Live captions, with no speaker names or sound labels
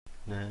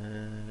Na,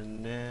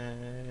 na,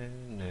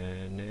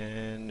 na,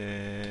 na,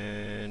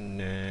 na,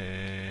 na.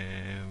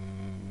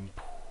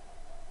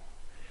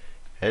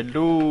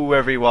 Hello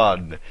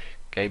everyone,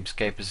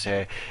 Gamescapers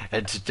here,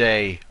 and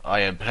today I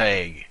am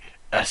playing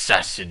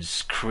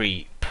Assassin's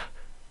Creed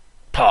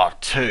Part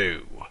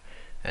 2,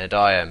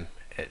 and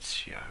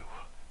it's yo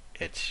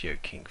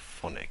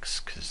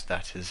Kingphonix, because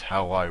that is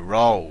how I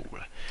roll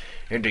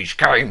in these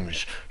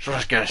games. So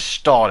let's get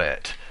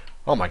started.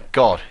 Oh my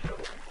god,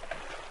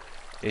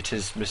 it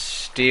is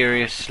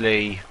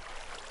mysteriously...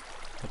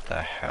 what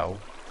the hell?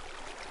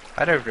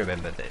 I don't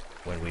remember that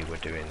when we were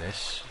doing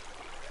this.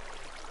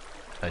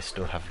 I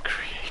still have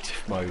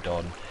creative mode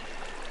on.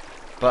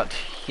 But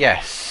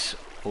yes,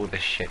 all this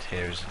shit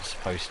here isn't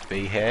supposed to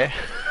be here.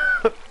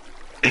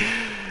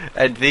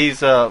 And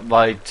these are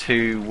my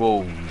two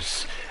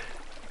walls.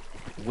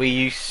 We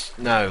used...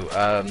 no,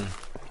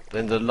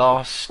 in the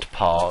last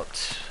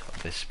part of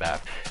this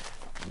map,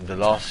 in the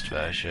last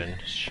version,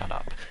 shut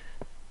up,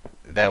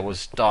 there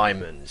was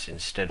diamonds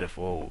instead of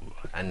wool,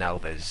 and now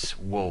there's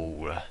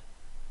wool.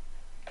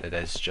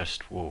 There's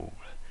just wool.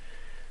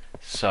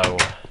 So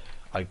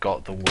I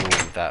got the wool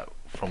that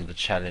from the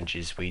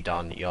challenges we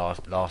done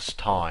last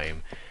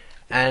time,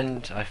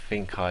 and I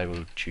think I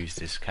will choose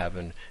this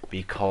cabin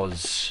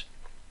because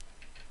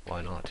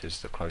why not? It's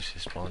the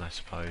closest one, I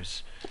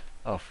suppose.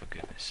 Oh, for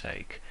goodness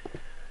sake.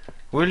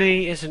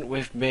 Willie isn't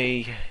with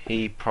me.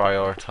 He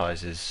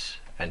prioritizes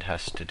and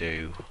has to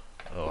do,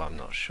 oh, I'm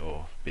not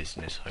sure,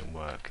 business,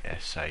 homework,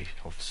 essay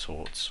of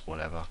sorts,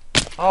 whatever.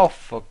 Oh,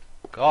 for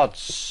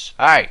God's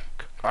sake!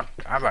 God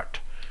damn it!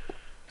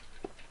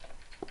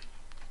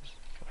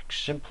 Like,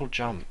 simple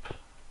jump.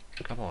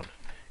 Come on,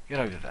 get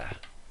over there.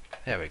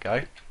 There we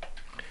go.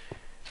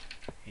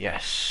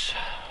 Yes.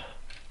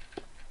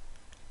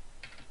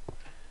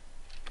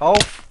 Oh,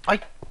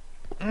 I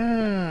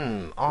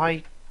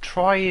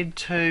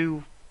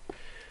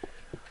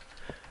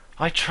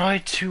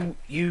tried to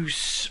use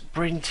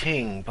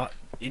sprinting, but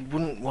it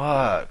wouldn't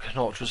work.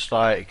 Not just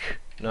like,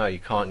 no, you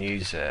can't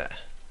use it.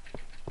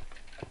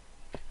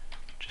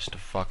 Just to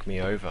fuck me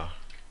over.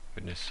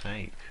 Goodness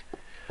sake.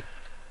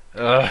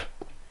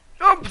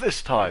 Jump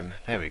this time.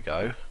 There we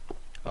go.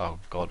 Oh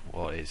god,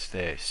 what is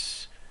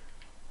this?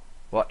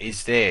 What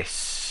is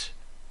this?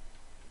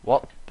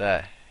 What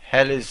the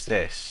hell is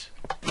this?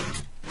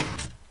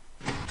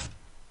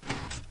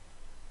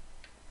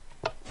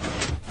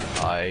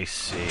 I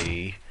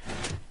see.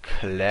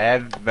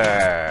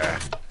 Clever.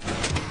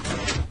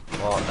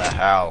 What the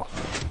hell?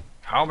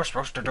 How am I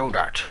supposed to do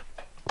that?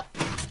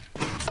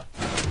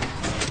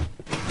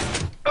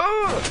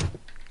 Oh!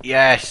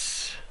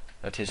 Yes!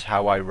 That is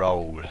how I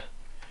roll.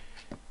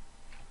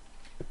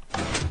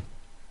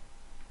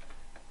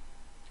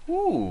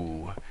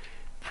 Ooh!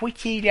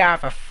 Pretty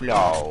lava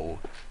flow.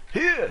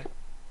 Here!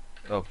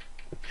 Oh.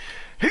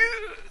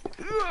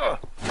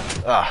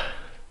 Ah.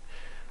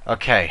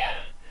 Okay.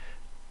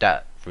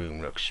 That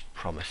room looks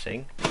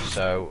promising.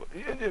 So,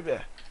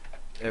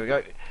 there we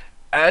go.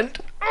 And,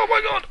 oh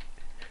my god!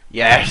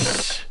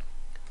 Yes!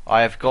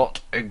 I have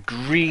got a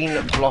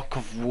green block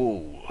of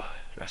wool.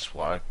 That's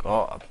what I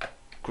got. A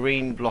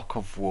green block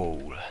of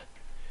wool.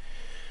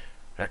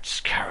 Let's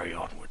carry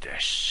on with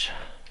this.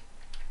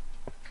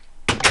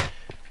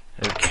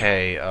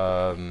 Okay,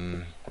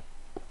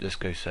 let's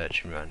go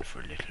searching around for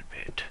a little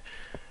bit.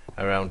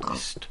 Around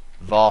this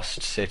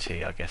vast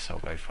city, I guess I'll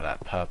go for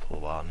that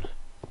purple one.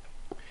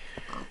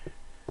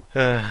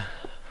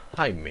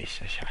 I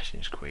miss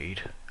Assassin's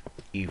Creed,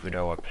 even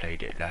though I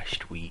played it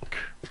last week.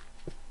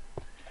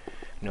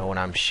 Know what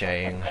I'm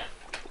saying?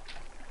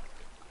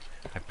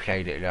 I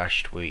played it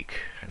last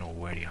week, and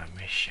already I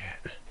miss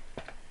it.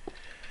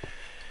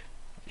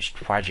 It's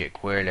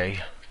tragic, really,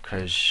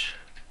 because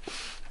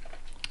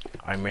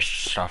I miss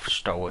stuff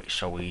so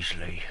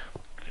easily.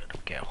 I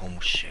get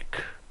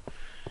homesick,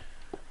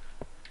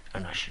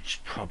 and I should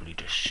probably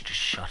just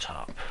shut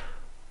up.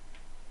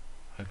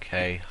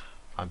 Okay,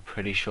 I'm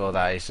pretty sure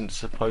that isn't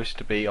supposed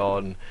to be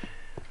on.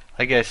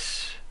 I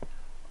guess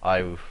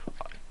either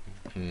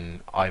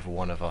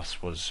one of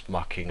us was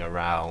mucking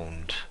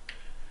around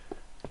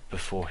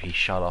before he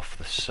shut off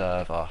the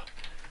server.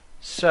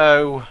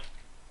 So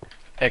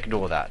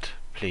ignore that,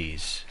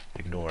 please.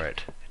 Ignore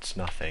it. It's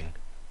nothing.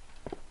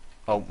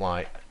 Oh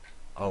my.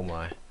 Oh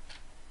my.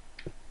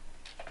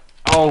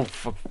 Oh,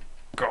 for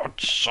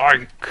God's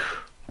sake!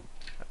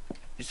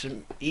 It's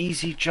an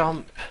easy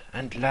jump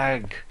and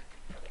lag.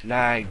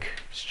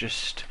 It's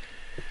just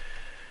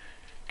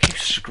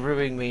keeps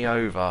screwing me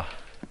over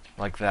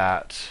like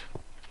that.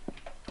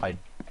 I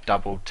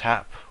double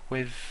tap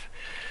with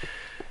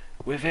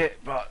it,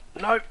 but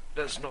nope,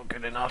 that's not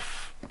good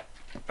enough.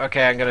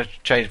 Okay, I'm gonna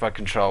change my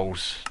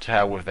controls. To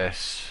hell with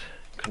this.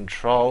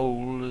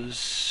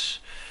 Controls.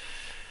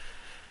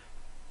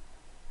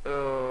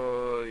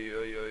 Oh,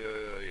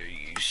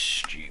 you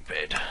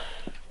stupid.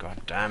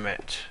 God damn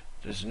it.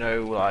 There's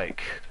no,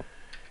 like,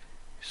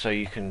 so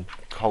you can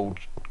hold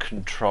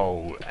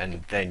control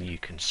and then you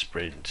can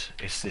sprint.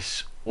 It's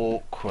this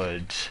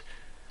awkward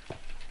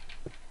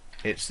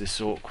it's this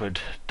awkward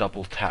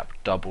double tap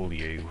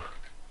W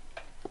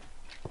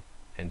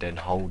and then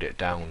hold it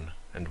down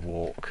and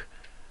walk.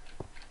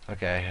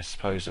 Okay, I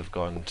suppose I've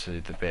gone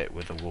to the bit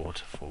with the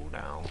waterfall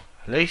now.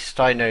 At least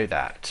I know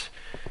that.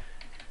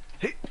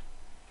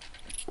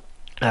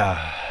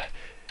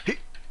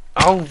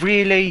 Oh,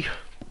 really?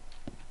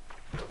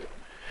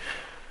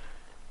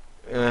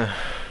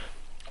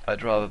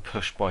 I'd rather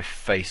push my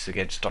face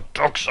against a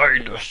dog's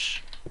anus.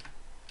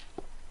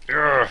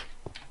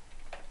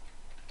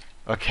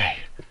 Okay.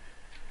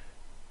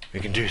 We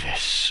can do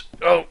this.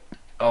 Oh!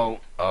 Oh!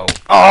 Oh!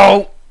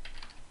 Oh!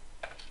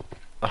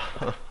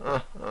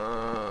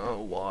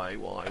 Why?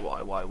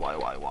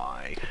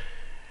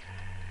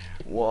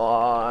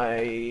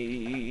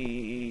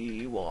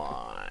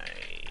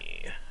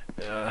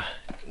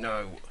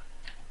 No.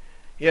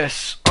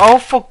 Yes. Oh,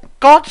 for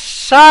God's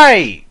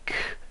sake!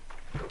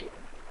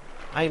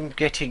 I'm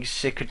getting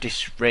sick of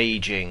this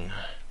raging.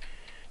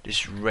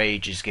 This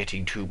rage is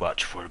getting too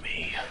much for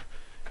me.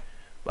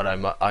 But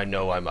I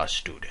know I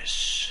must do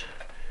this.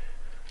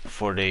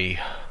 For the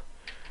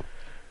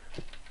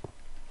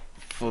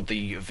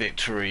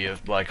victory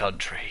of my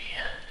country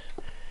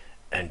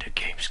and the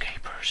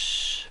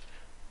Gamescapers.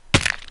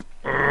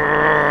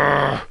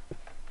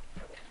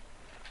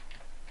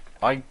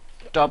 I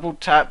double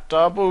tap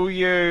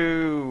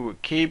W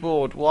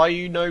keyboard. Why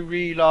you no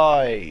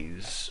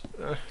realize?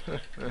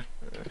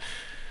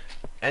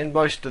 And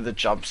most of the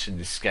jumps in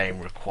this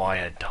game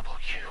require W.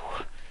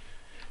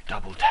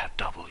 Double tap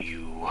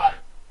W.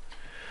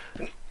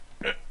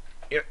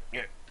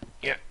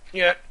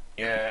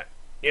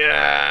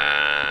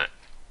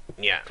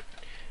 Yeah.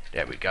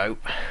 There we go.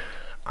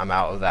 I'm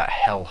out of that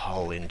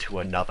hellhole into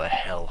another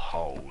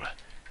hellhole.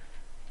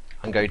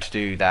 I'm going to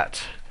do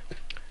that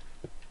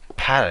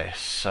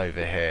palace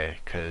over here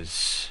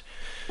because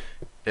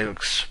it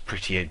looks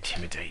pretty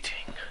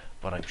intimidating,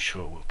 but I'm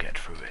sure we'll get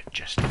through it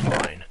just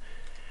fine.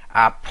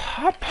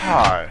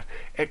 Purple!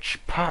 It's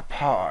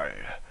purple!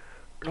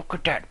 Look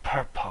at that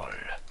purple.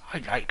 I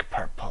like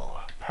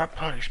purple.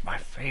 Purple is my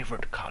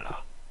favorite colour.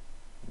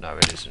 No,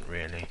 it isn't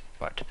really,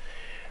 but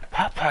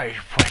purple is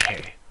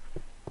pretty.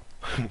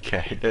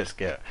 Okay, let's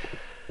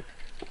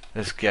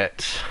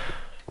get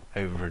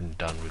over and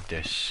done with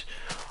this.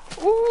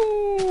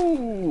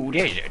 Ooh,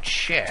 there's a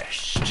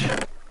chest.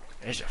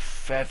 There's a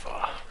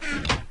feather.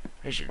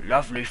 There's a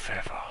lovely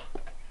feather.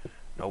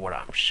 Know what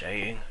I'm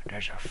saying?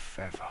 There's a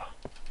feather.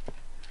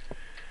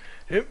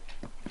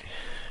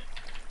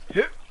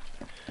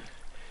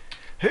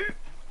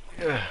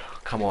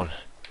 Come on.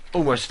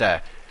 Almost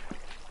there.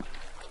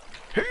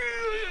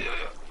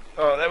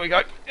 Oh, there we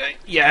go.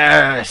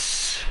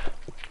 Yes!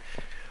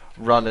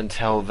 Run and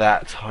tell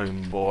that,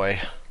 homeboy.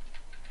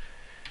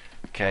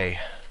 Okay.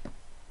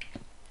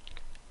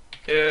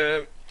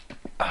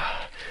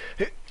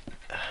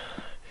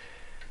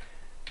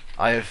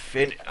 I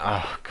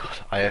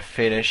have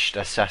finished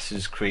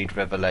Assassin's Creed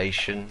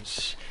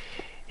Revelations.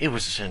 It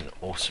was an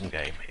awesome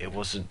game. It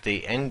wasn't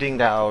the ending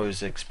that I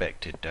was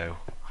expected though.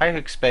 I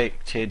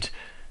expected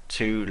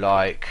to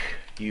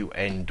you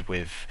end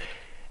with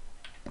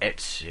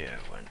Ezio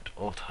and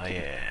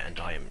Altair, and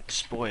I am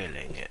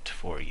spoiling it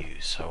for you,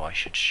 so I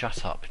should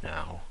shut up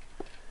now.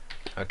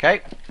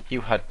 Okay?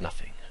 You heard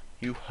nothing.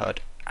 You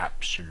heard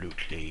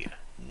absolutely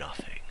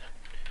nothing.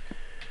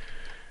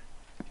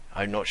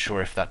 I'm not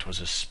sure if that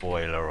was a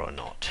spoiler or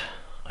not.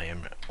 I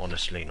am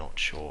honestly not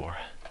sure,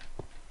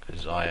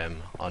 because I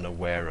am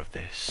unaware of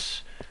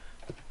this.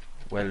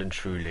 Well and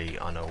truly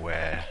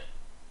unaware.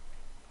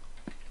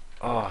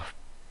 Oh,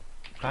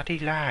 bloody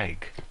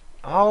lag.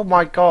 Oh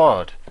my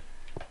god.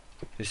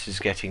 This is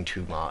getting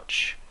too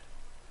much.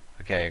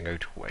 Okay, I'm going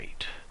to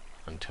wait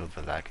until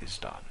the lag is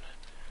done.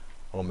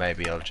 Or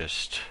maybe I'll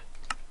just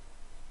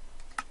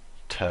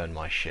turn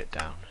my shit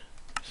down.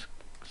 Let's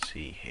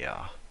see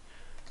here.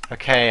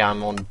 Okay,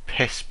 I'm on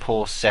piss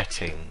poor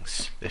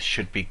settings. This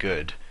should be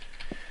good.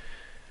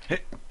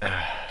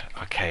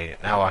 Okay,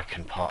 now I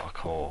can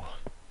parkour.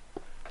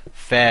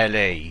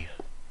 Fairly.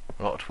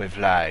 Not with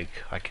lag.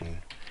 I can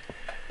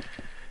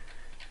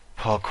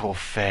parkour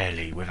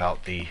fairly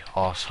without the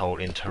arsehole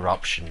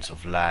interruptions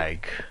of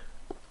lag.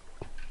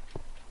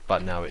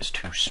 But now it's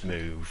too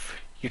smooth.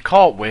 You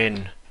can't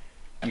win.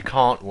 You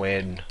can't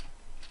win.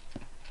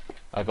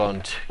 I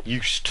got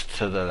used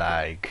to the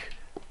lag.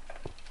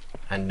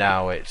 And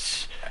now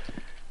it's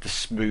the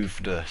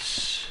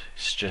smoothness.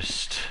 It's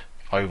just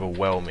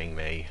overwhelming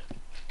me.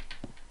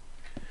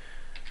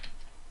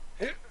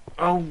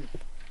 Oh,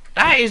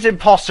 that is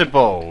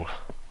impossible.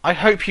 I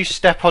hope you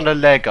step on a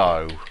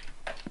Lego.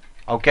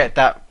 I'll get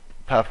that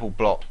purple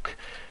block.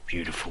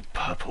 Beautiful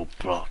purple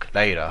block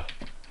later.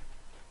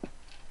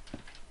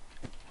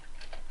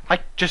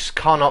 I just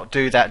cannot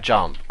do that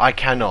jump. I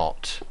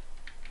cannot.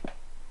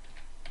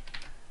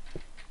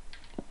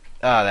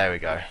 Ah, there we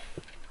go.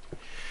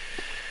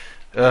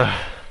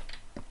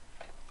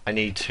 I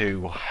need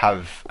to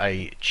have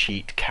a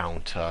cheat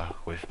counter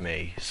with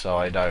me so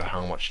I know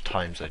how much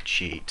times I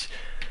cheat.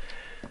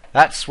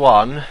 That's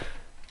one.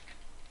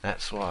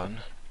 That's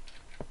one.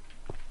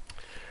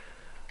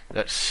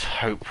 Let's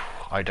hope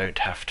I don't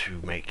have to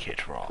make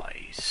it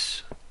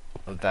rise.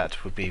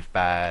 That would be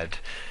bad,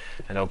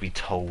 and I'll be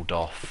told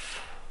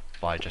off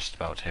by just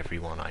about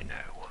everyone I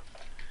know.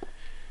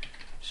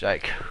 It's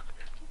like,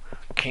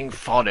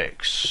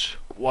 Kingphonix,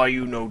 why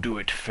you no do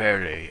it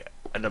fairly?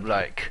 And I'm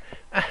like,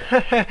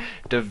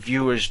 the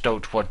viewers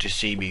don't want to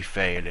see me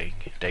failing,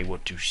 they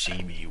want to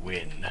see me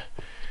win.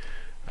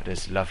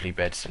 There's lovely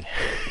beds in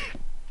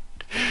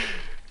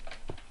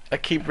I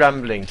keep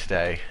rambling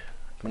today.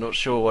 I'm not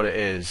sure what it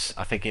is.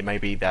 I think it may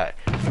be that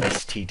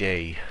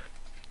STD.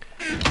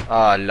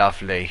 Ah,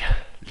 lovely.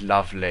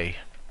 Lovely.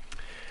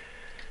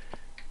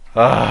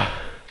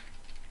 Ah.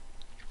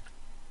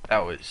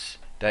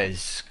 That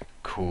is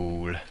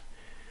cool.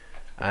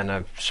 And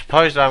I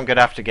suppose I'm going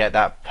to have to get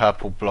that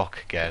purple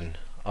block again.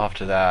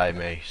 After that I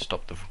may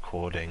stop the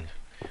recording.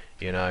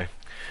 You know.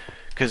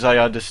 Because I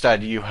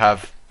understand you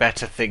have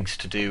better things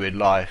to do in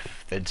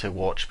life than to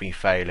watch me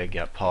failing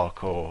at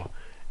parkour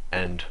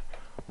and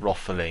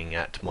ruffling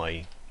at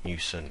my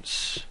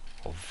nuisance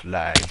of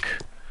lag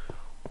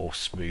or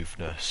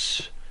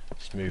smoothness.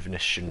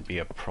 Smoothness shouldn't be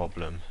a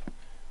problem,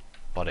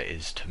 but it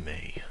is to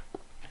me.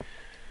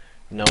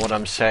 Know what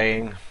I'm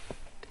saying?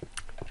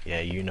 Yeah,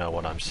 you know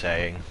what I'm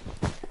saying.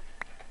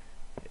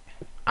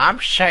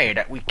 I'm saying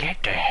that we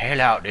get the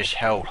hell out of this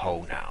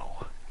hellhole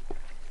now.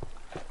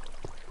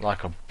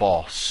 Like a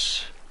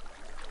boss.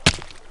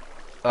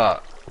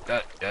 There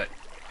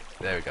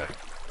we go.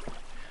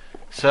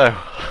 So,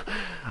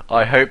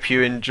 I hope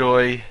you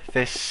enjoy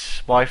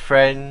this, my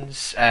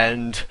friends,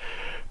 and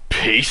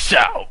peace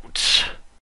out.